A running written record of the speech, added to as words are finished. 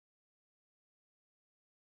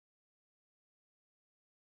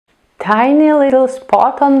tiny little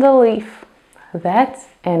spot on the leaf. That's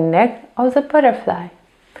an egg of the butterfly.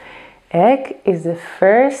 Egg is the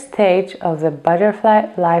first stage of the butterfly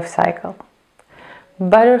life cycle.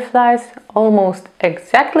 Butterflies, almost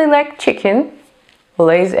exactly like chicken,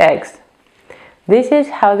 lays eggs. This is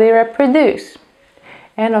how they reproduce.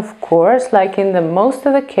 And of course, like in the most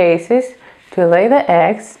of the cases, to lay the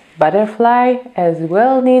eggs, butterfly as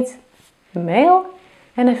well needs a male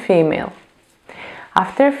and a female.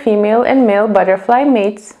 After female and male butterfly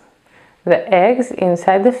mates, the eggs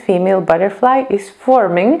inside the female butterfly is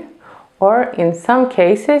forming, or in some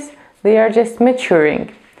cases, they are just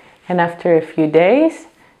maturing. And after a few days,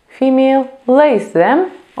 female lays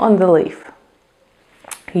them on the leaf.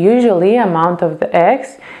 Usually, amount of the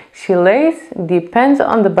eggs she lays depends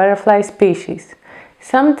on the butterfly species.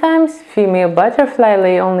 Sometimes female butterfly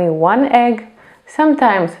lay only one egg,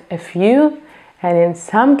 sometimes a few, and in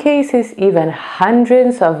some cases even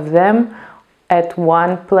hundreds of them at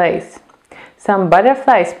one place. Some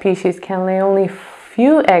butterfly species can lay only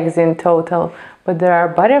few eggs in total, but there are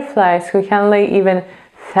butterflies who can lay even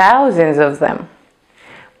thousands of them.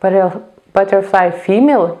 But a butterfly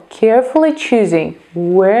female carefully choosing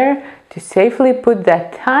where to safely put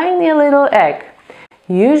that tiny little egg.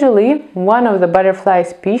 Usually, one of the butterfly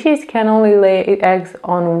species can only lay eggs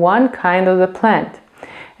on one kind of the plant.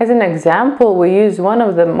 As an example, we use one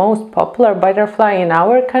of the most popular butterfly in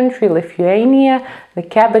our country, Lithuania, the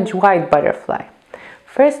cabbage white butterfly.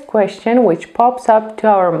 First question which pops up to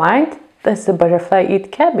our mind, does the butterfly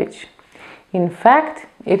eat cabbage? In fact,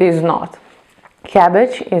 it is not.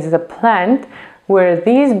 Cabbage is the plant where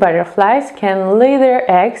these butterflies can lay their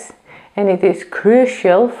eggs, and it is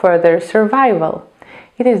crucial for their survival.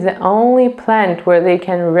 It is the only plant where they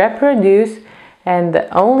can reproduce and the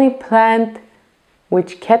only plant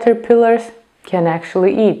which caterpillars can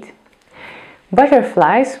actually eat.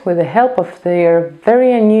 Butterflies, with the help of their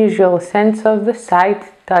very unusual sense of the sight,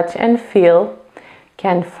 touch and feel,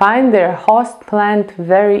 can find their host plant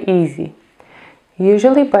very easy.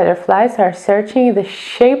 Usually butterflies are searching the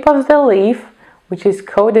shape of the leaf, which is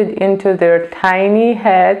coded into their tiny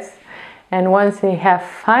heads, and once they have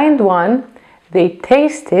found one, they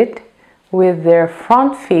taste it with their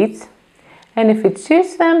front feet, and if it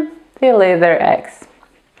suits them, they lay their eggs.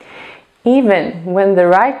 Even when the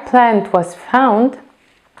right plant was found,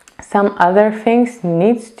 some other things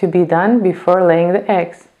need to be done before laying the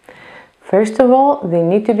eggs. First of all, they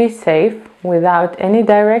need to be safe without any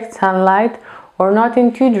direct sunlight or not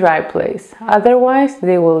in too dry place. Otherwise,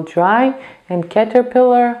 they will dry and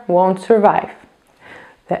caterpillar won't survive.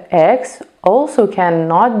 The eggs also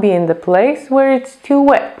cannot be in the place where it's too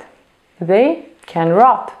wet. They can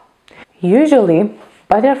rot. Usually,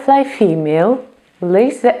 butterfly female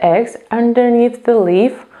lays the eggs underneath the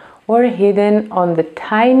leaf or hidden on the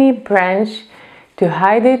tiny branch to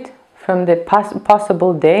hide it from the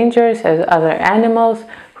possible dangers as other animals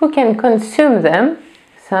who can consume them,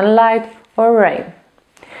 sunlight or rain.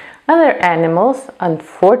 Other animals,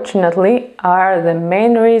 unfortunately, are the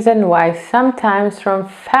main reason why sometimes from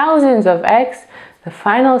thousands of eggs, the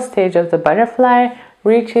final stage of the butterfly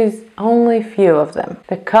reaches only few of them.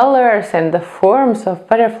 The colors and the forms of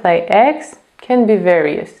butterfly eggs can be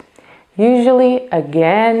various, usually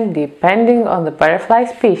again depending on the butterfly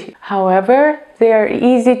species. However, they are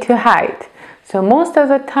easy to hide, so most of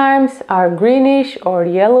the times are greenish or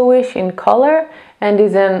yellowish in color and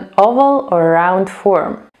is an oval or round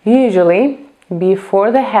form. Usually,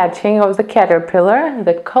 before the hatching of the caterpillar,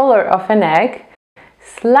 the color of an egg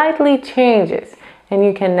slightly changes and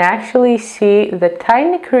you can actually see the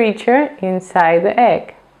tiny creature inside the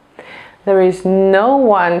egg. There is no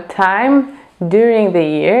one time during the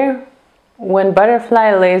year when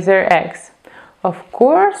butterfly lays their eggs. Of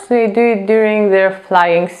course, they do it during their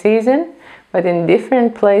flying season, but in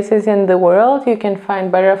different places in the world you can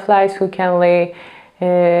find butterflies who can lay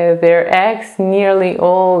their eggs nearly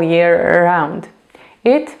all year round.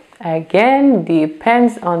 It again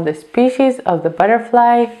depends on the species of the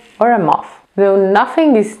butterfly or a moth. Though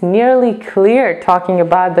nothing is nearly clear talking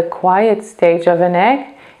about the quiet stage of an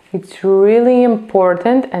egg, it's really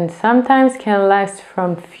important and sometimes can last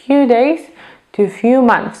from few days to few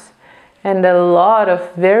months. And a lot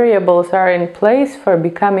of variables are in place for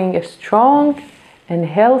becoming a strong and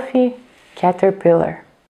healthy caterpillar.